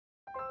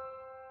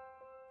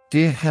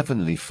Dear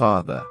Heavenly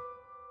Father,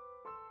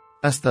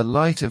 as the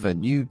light of a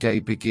new day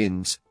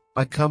begins,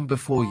 I come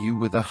before you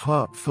with a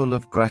heart full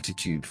of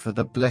gratitude for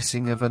the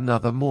blessing of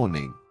another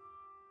morning.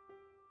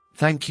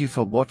 Thank you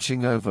for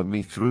watching over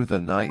me through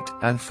the night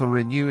and for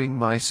renewing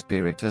my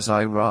spirit as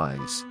I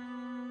rise.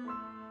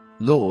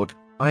 Lord,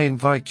 I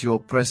invite your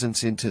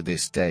presence into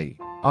this day,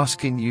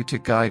 asking you to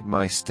guide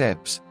my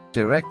steps,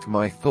 direct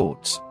my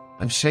thoughts,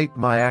 and shape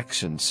my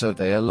actions so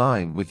they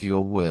align with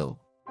your will.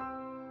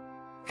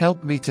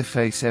 Help me to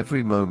face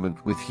every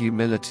moment with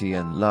humility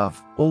and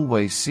love,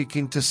 always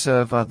seeking to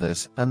serve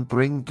others and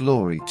bring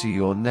glory to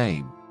your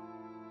name.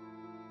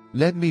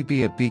 Let me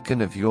be a beacon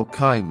of your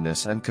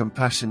kindness and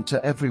compassion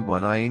to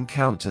everyone I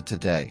encounter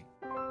today.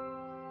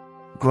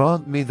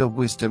 Grant me the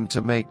wisdom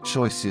to make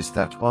choices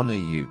that honor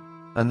you,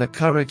 and the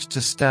courage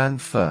to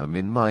stand firm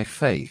in my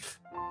faith.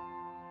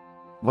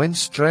 When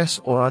stress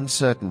or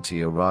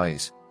uncertainty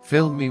arise,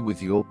 fill me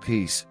with your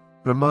peace,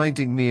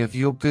 reminding me of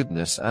your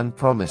goodness and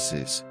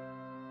promises.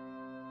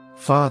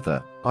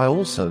 Father, I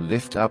also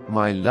lift up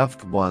my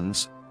loved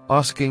ones,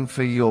 asking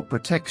for your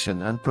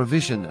protection and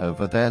provision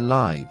over their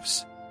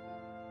lives.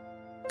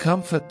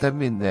 Comfort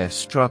them in their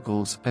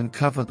struggles and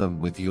cover them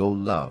with your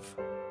love.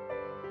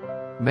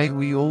 May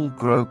we all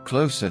grow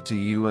closer to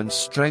you and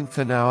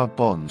strengthen our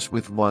bonds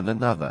with one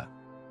another.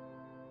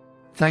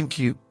 Thank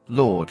you,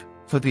 Lord,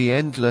 for the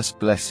endless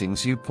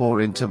blessings you pour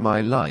into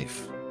my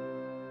life.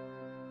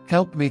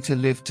 Help me to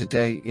live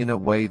today in a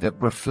way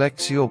that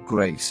reflects your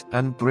grace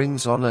and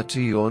brings honor to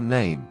your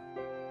name.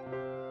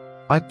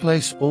 I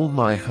place all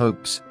my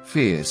hopes,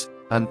 fears,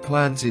 and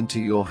plans into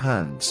your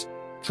hands,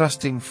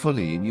 trusting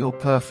fully in your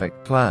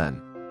perfect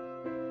plan.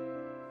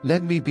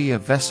 Let me be a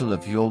vessel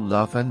of your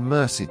love and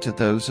mercy to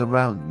those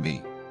around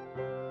me.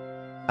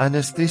 And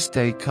as this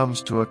day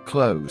comes to a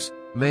close,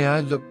 may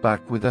I look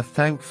back with a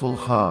thankful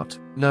heart,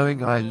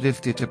 knowing I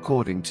lived it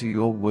according to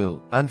your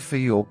will and for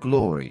your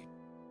glory.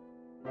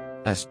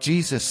 As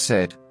Jesus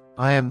said,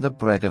 I am the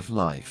bread of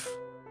life.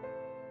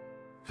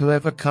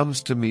 Whoever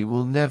comes to me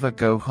will never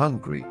go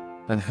hungry,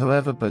 and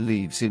whoever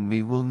believes in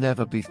me will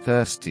never be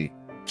thirsty.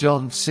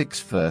 John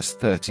 6 verse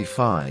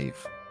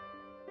 35.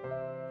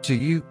 To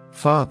you,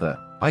 Father,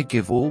 I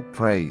give all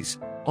praise,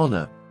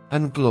 honor,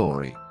 and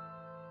glory.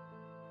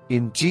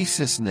 In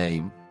Jesus'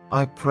 name,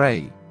 I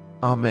pray.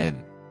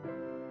 Amen.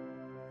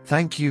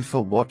 Thank you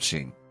for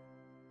watching.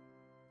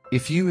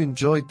 If you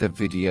enjoyed the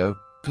video,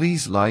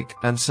 please like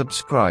and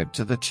subscribe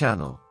to the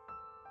channel.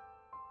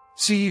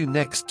 See you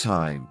next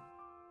time.